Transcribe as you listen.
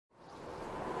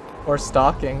Or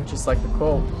stalking, just like the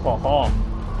quote. Ha ha.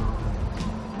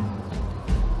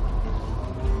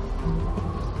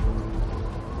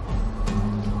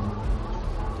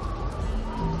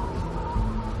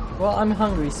 Well, I'm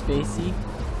hungry, Spacey.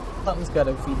 Something's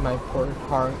gotta feed my poor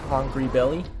hungry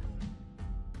belly.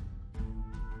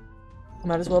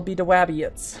 Might as well be the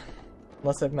Wabbiots.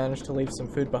 Unless I've managed to leave some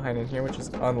food behind in here, which is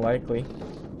unlikely.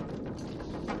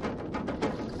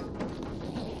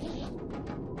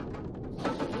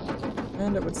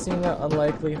 And it would seem that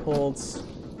unlikely holds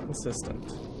consistent.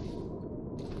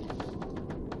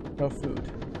 No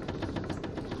food.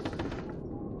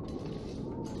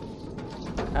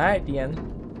 Alright, the end.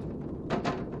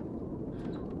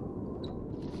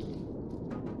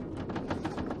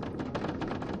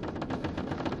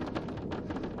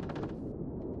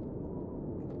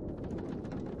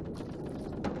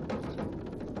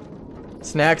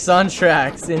 Snacks on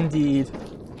tracks, indeed.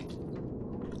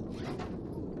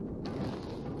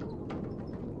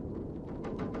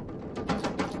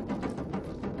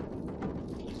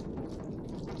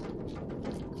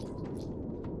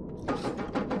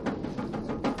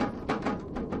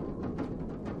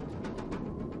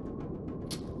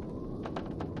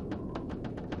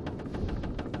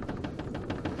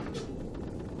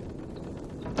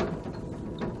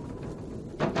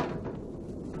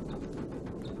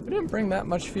 We didn't bring that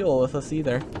much fuel with us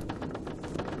either.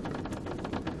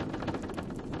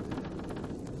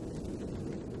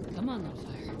 Come on, little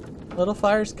fire. Little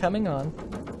fire's coming on.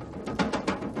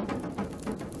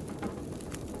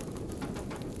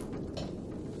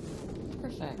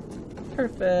 Perfect.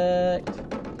 Perfect.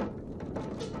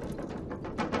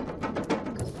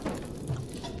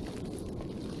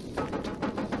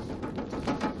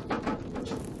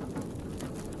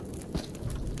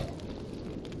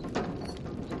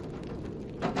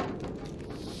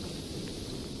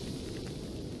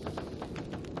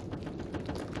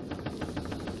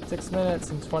 Six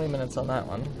minutes and 20 minutes on that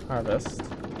one. Harvest.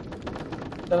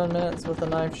 7 minutes with a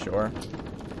knife, sure.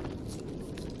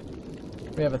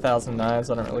 We have 1,000 knives,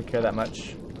 I don't really care that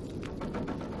much.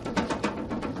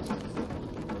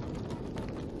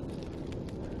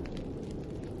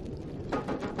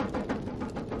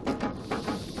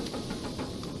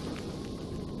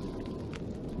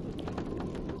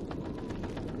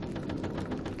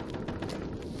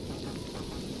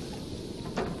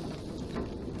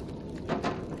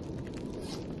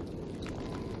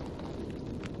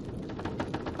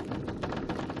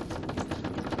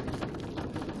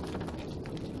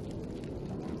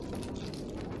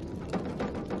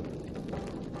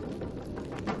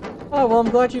 Oh, well, I'm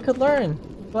glad you could learn.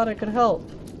 I'm glad I could help.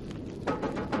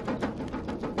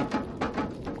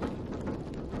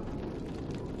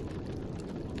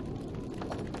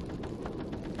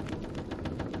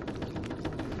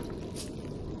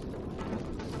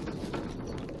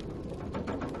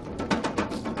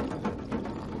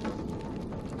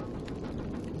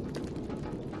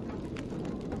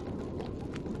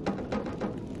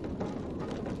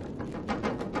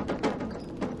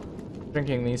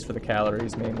 Drinking these for the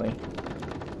calories mainly.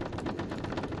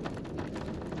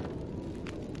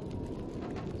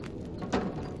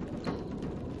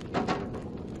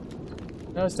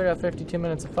 Now we still got 52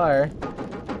 minutes of fire.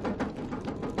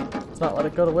 Let's not let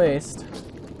it go to waste.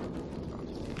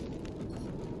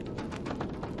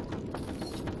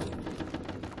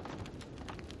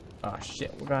 Oh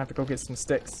shit, we're gonna have to go get some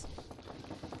sticks.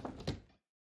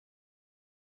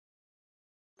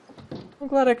 I'm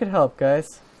glad I could help,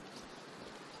 guys.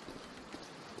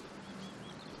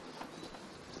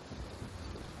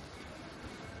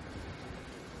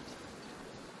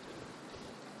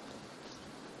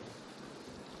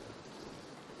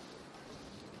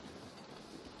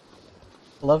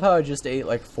 I love how I just ate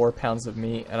like 4 pounds of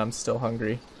meat and I'm still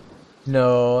hungry.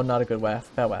 No, not a good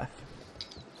waff. Bad waff.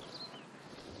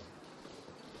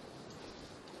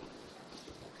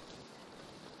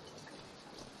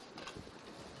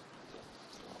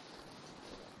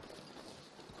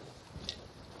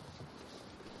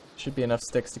 Should be enough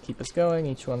sticks to keep us going.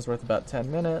 Each one's worth about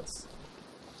 10 minutes.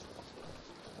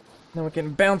 Then we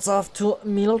can bounce off to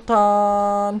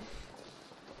Milton.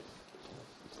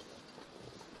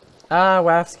 Ah,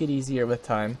 waffs get easier with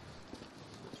time.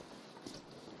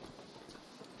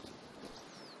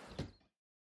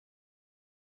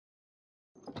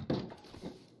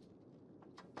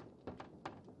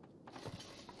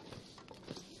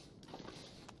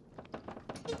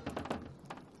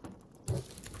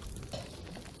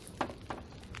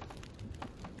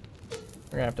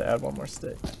 We're gonna have to add one more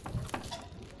stick.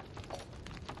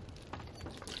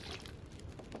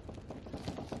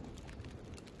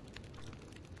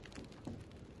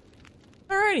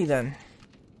 Alrighty then.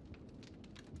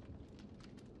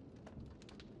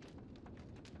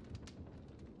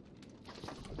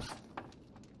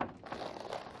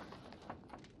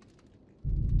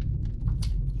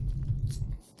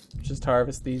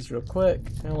 harvest these real quick,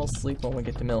 and we'll sleep when we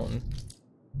get to Milton.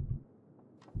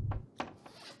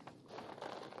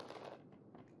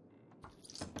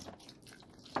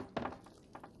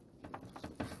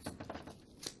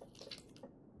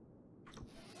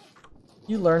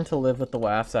 You learn to live with the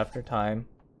wafts after time,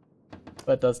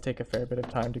 but it does take a fair bit of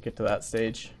time to get to that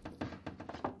stage.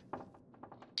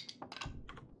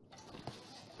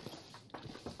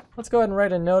 Let's go ahead and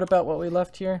write a note about what we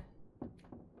left here.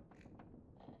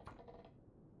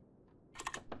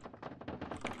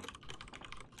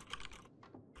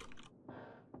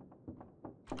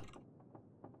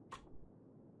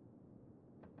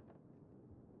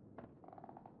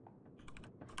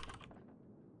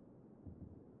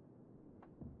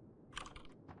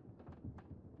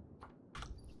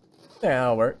 Yeah,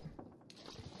 that'll work.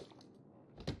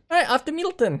 Alright, off to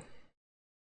Milton!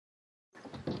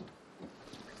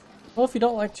 Well, if you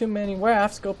don't like too many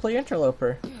wafts, go play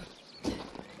Interloper.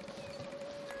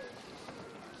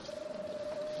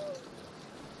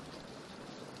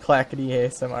 Clackety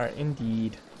ASMR,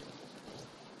 indeed.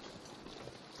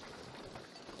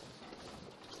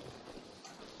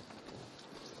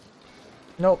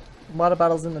 Nope, water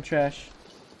bottle's in the trash.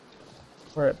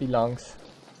 Where it belongs.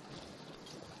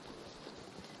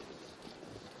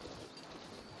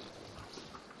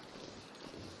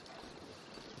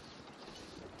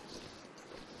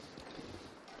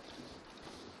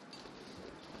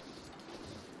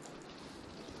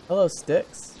 Hello,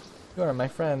 Sticks. You are my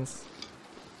friends.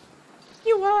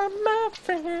 You are my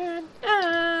friend.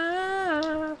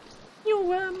 Ah,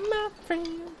 you are my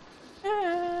friend.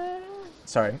 Ah.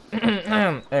 Sorry.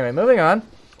 Anyway, moving on.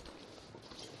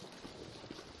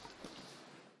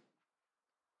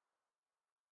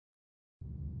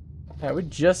 Yeah, we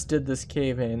just did this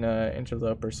cave in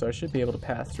Interloper, so I should be able to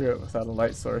pass through it without a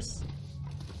light source.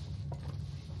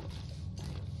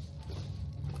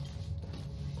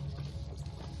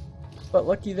 But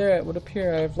looky there, it would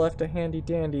appear I've left a handy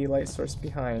dandy light source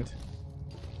behind.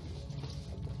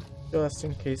 Just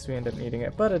in case we end up needing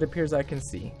it, but it appears I can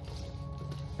see.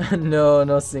 No,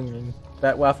 no singing.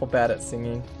 That waffle bad at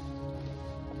singing.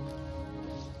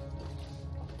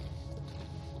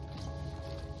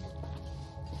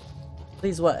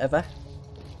 Please, whatever.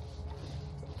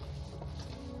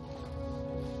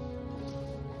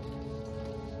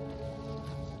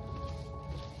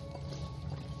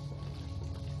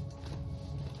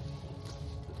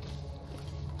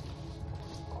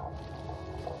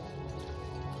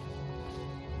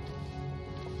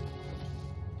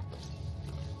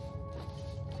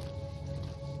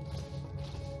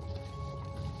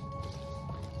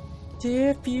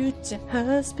 Dear future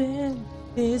husband,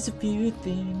 here's a few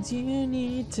things you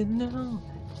need to know.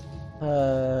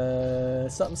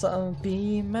 Something, something,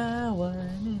 be my one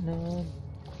and only,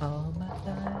 all my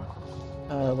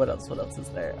life. What else is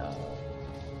there?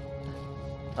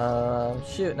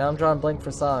 Shoot, now I'm drawing blank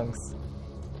for songs.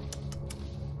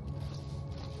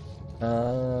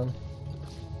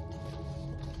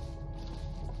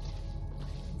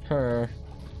 Her.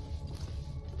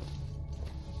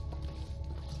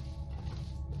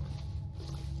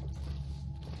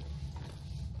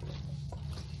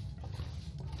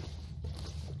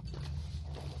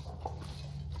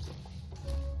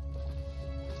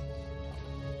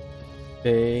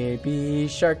 Baby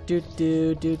shark doo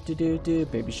doo doo doo doo doo,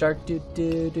 baby shark doo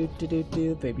doo doo doo doo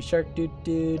doo, baby shark doo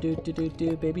doo doo doo doo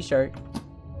doo, baby shark.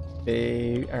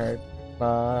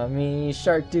 Mommy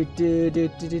shark doo doo doo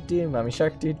doo doo doo, mommy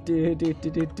shark doo doo doo doo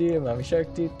doo doo, mommy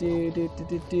shark doo doo doo doo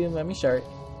doo doo, mommy shark.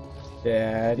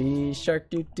 Daddy shark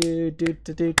doo doo doo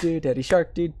doo doo doo, daddy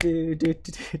shark doo doo doo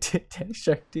doo doo doo, daddy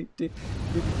shark doo doo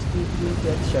doo doo doo,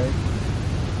 daddy shark.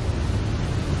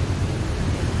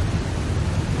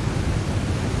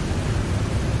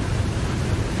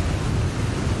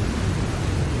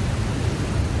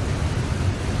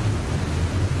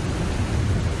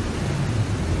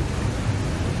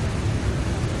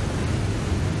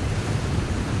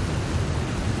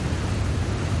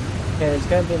 Yeah, there's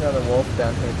gonna be another wolf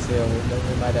down here too.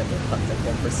 We might end up hunting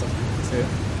him for some food too.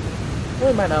 Well,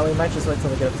 we might not. We might just wait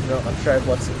till we get up to Milton. I'm sure I've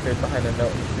left some food behind in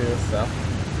Milton too, so.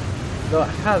 Though it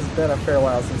has been a fair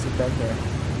while since we've been here.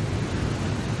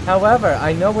 However,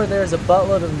 I know where there's a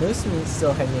buttload of moose meat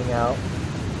still hanging out.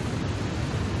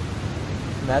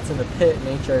 And that's in the pit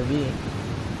in HRV.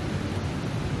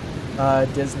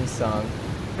 Disney song.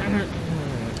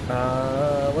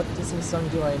 What Disney song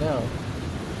do I know?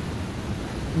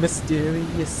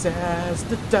 Mysterious as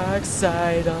the dark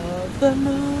side of the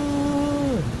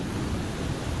moon.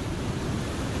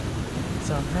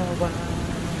 Somehow I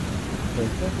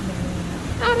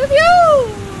out of you!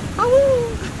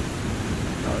 Oh!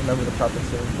 don't remember the proper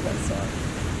tune for that song.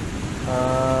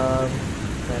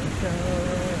 Let it go,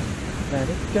 let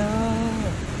it go.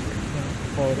 Don't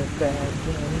hold it back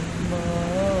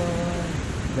anymore.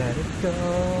 Let it go,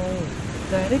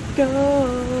 let it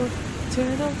go.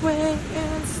 Turn away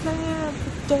and slam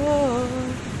the door.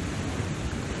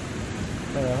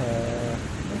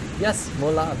 Yes,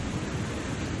 Mulan.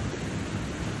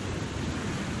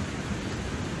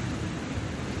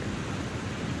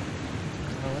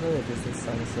 What other Disney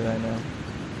songs did I know?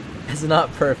 It's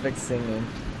not perfect singing.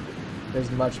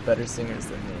 There's much better singers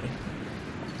than me.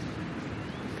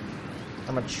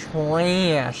 I'm a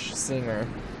trash singer.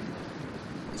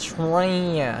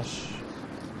 Trash.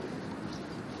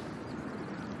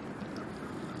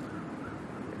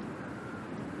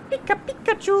 Pika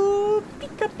Pikachu!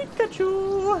 Pika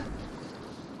Pikachu!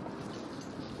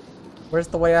 Where's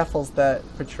the waffles that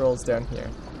patrols down here?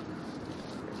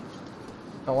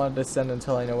 I don't want to descend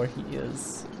until I know where he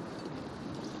is.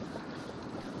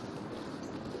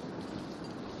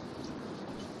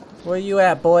 Where you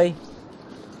at, boy?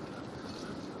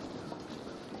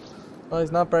 Well,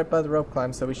 he's not right by the rope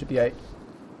climb, so we should be aight.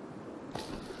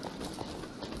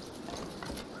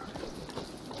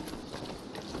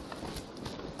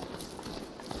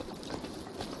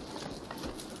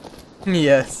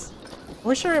 Yes. I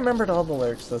wish I remembered all the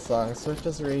lyrics to the song. Swift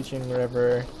as a raging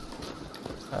river.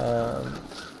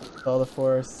 All the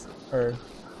force, or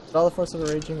all the force of a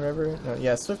raging river. No,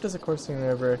 yeah, swift as a coursing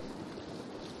river.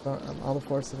 All the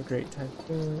force of a great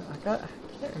typhoon. I can't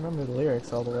remember the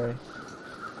lyrics all the way.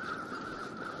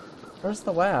 Where's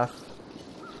the waff?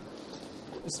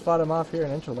 Just fought him off here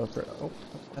in Interloper. Oh,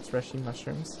 that's Reshi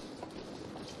mushrooms.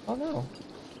 Oh no.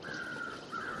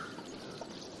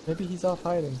 Maybe he's off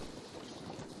hiding.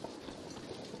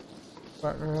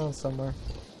 Farting around somewhere.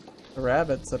 The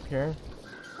rabbit's up here.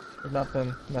 They've not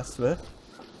been messed with.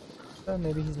 So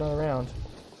maybe he's not around.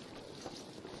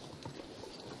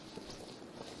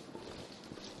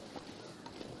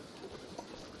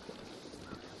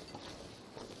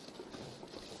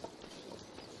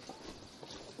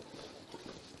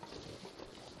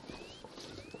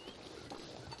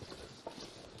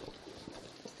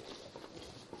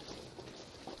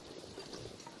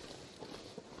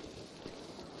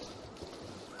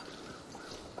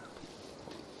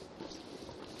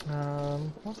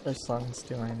 What other songs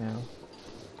do I know?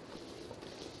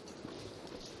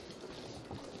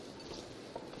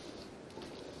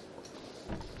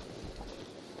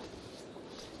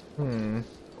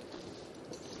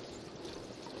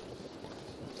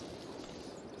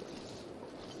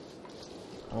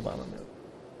 Hold on a minute.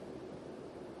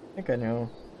 I think I know.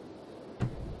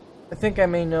 I think I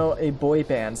may know a boy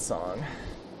band song.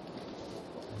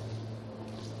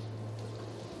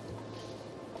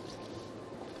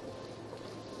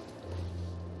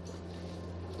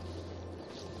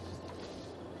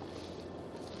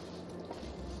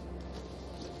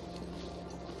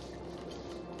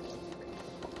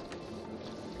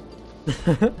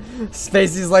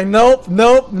 Spacey's like, nope,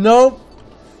 nope, nope.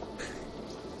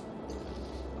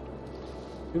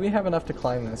 Do we have enough to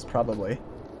climb this? Probably.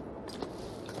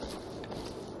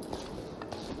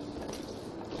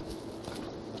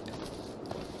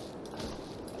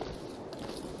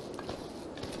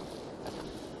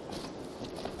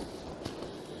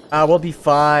 We'll be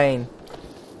fine.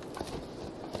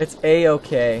 It's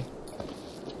a-okay.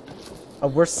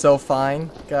 We're so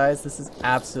fine, guys. This is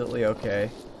absolutely okay.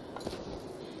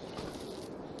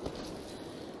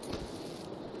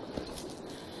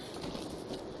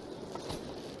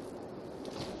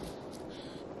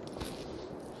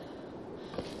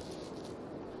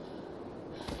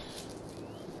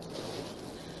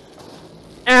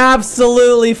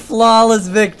 Absolutely flawless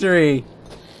victory!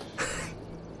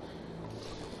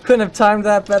 Couldn't have timed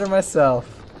that better myself.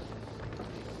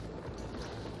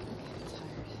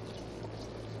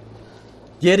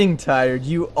 Getting tired?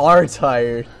 You are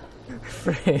tired.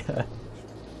 Freya.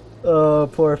 Oh,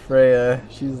 poor Freya.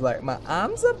 She's like, my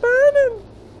arms are burning!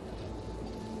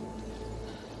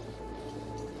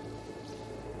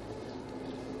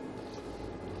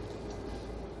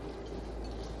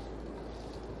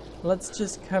 Let's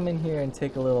just come in here and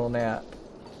take a little nap.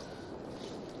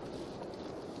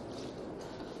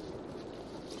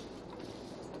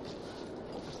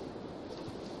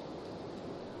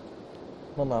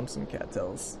 We'll nom some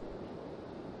cattails.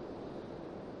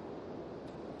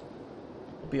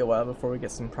 It'll be a while before we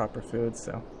get some proper food,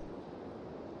 so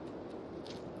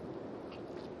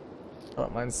I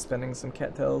don't mind spending some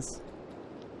cattails.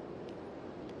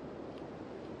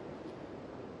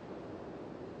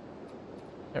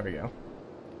 There we go.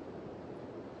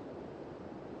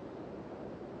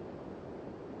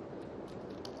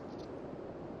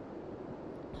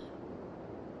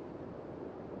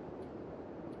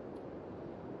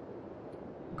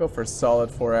 Go for a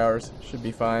solid 4 hours. Should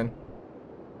be fine.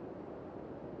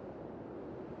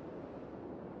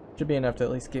 Should be enough to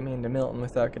at least get me into Milton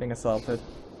without getting assaulted.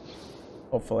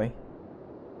 Hopefully.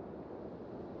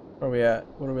 Where are we at?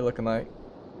 What are we looking like?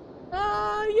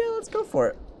 Yeah, let's go for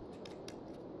it.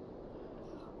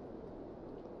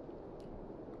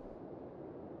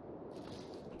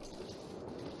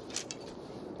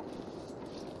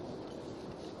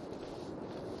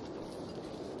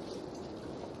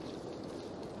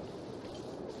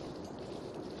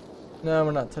 No,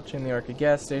 we're not touching the Arca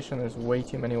gas station. There's way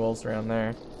too many wolves around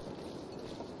there.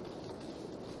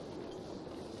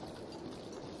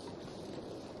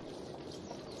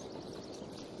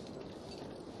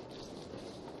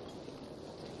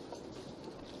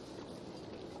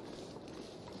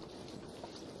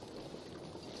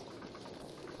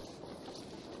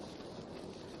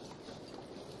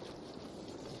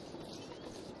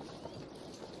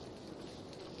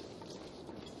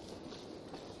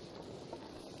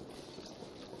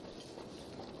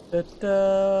 Da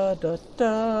da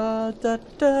da da da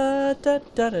da da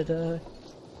da da da.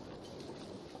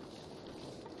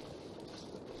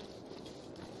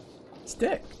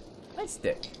 Stick. Nice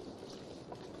stick.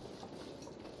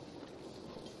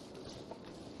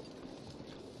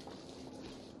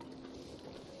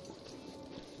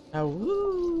 Ah,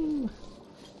 woo.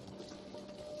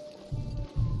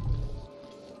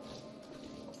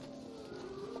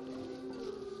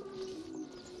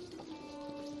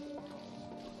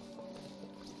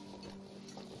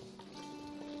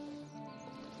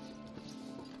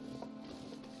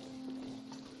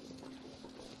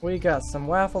 We got some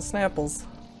waffle snapples.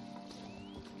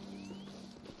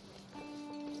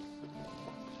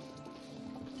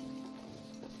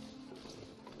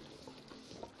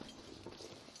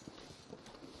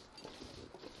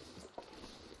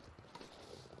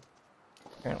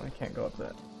 Apparently can't go up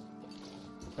that.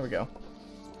 There we go.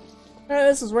 Alright,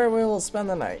 this is where we will spend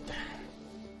the night.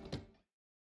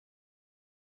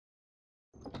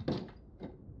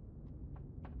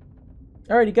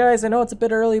 Alrighty guys, I know it's a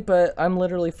bit early, but I'm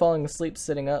literally falling asleep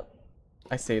sitting up.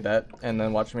 I say that, and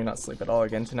then watch me not sleep at all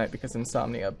again tonight because of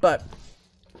insomnia, but...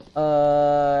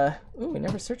 ooh, we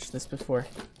never searched this before.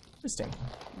 Interesting.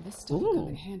 This stuff will come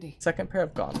in handy. Second pair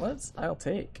of gauntlets? I'll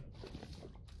take.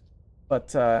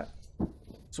 But, so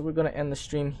we're gonna end the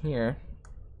stream here.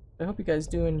 I hope you guys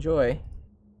do enjoy.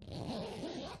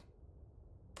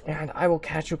 And I will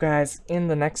catch you guys in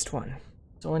the next one.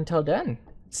 So until then,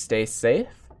 stay safe.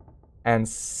 And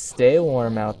stay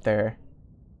warm out there.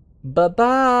 Bye-bye!